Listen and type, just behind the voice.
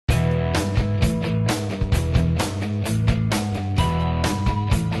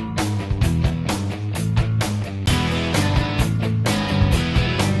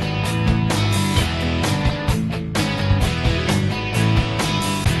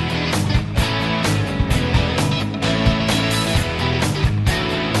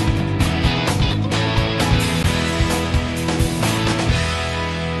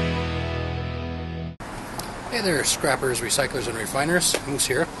Hey there, scrappers, recyclers, and refiners. Moose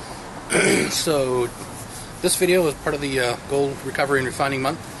here. So, this video is part of the Gold Recovery and Refining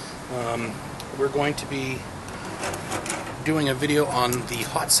Month. We're going to be doing a video on the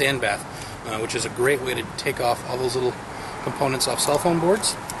hot sand bath, which is a great way to take off all those little components off cell phone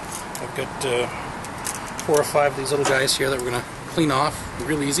boards. I've got 4 or 5 of these little guys here that we're going to clean off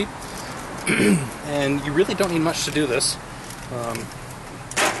real easy. And you really don't need much to do this.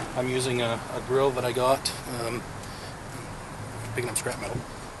 I'm using a grill that I got, picking up scrap metal.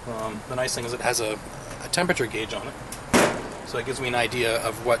 The nice thing is it has a temperature gauge on it, so it gives me an idea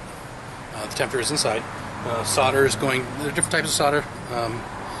of what the temperature is inside. Solder is going, there are different types of solder.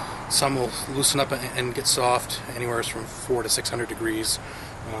 Some will loosen up and get soft, anywhere from 400 to 600 degrees.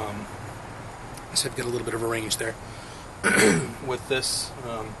 So I've got a little bit of a range there. With this,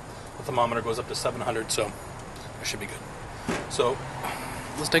 the thermometer goes up to 700, so that should be good. So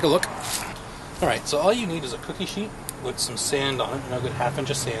let's take a look. Alright, so all you need is a cookie sheet with some sand on it, a good 1/2 inch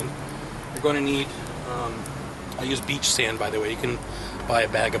of sand. You're going to need, I use beach sand, by the way. You can buy a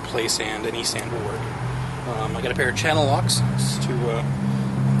bag of play sand, any sand will work. I got a pair of channel locks to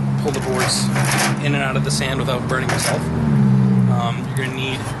pull the boards in and out of the sand without burning yourself. You're going to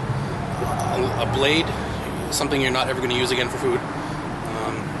need a blade, something you're not ever going to use again for food,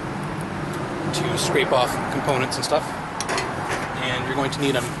 to scrape off components and stuff. And you're going to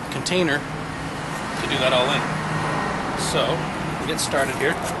need a container to do that all in. So, to get started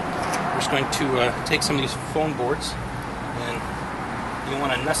here, we're just going to take some of these foam boards, and you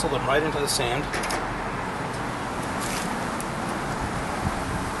want to nestle them right into the sand.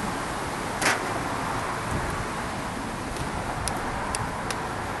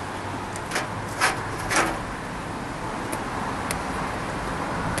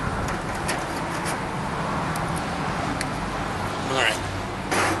 Alright.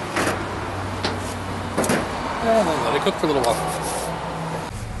 And then let it cook for a little while.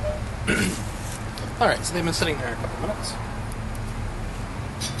 Alright, so they've been sitting there a couple minutes.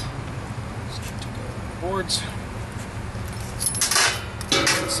 So take out the boards. You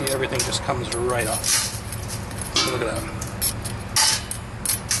can see everything just comes right off. So look at that.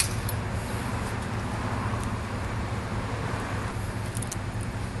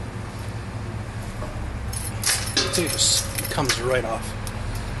 See, it just comes right off.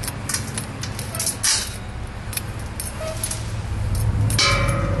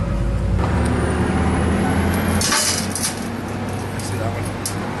 See that one?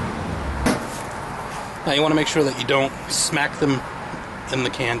 Now you want to make sure that you don't smack them in the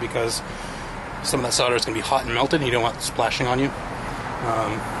can, because some of that solder is going to be hot and melted and you don't want it splashing on you.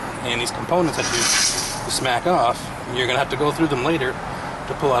 And these components that you smack off, you're going to have to go through them later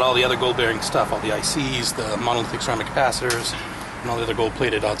to pull out all the other gold-bearing stuff, all the ICs, the monolithic ceramic capacitors, and all the other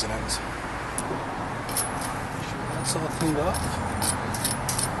gold-plated odds and ends. Make sure that's all cleaned off.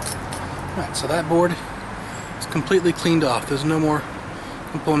 Alright, so that board is completely cleaned off. There's no more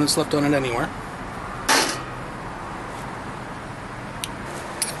components left on it anywhere.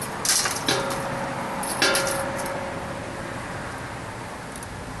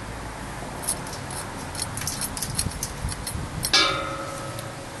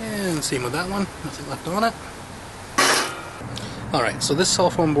 And same with that one, nothing left on it. Alright, so this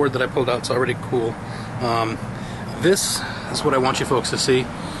cell phone board that I pulled out is already cool. This is what I want you folks to see.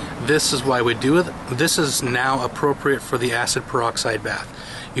 This is why we do it. This is now appropriate for the acid peroxide bath.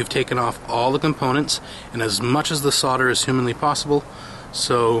 You've taken off all the components and as much as the solder is humanly possible,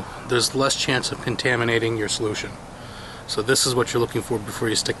 so there's less chance of contaminating your solution. So this is what you're looking for before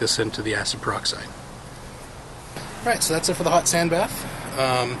you stick this into the acid peroxide. Alright, so that's it for the hot sand bath.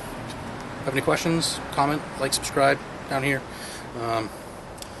 Have any questions, comment, like, subscribe down here.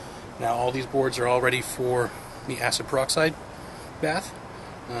 Now all these boards are all ready for the acid peroxide bath,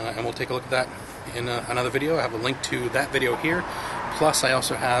 and we'll take a look at that in another video. I have a link to that video here, plus I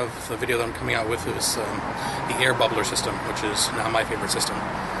also have the video that I'm coming out with is the air bubbler system, which is now my favorite system.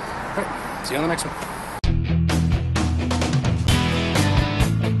 Alright, see you on the next one.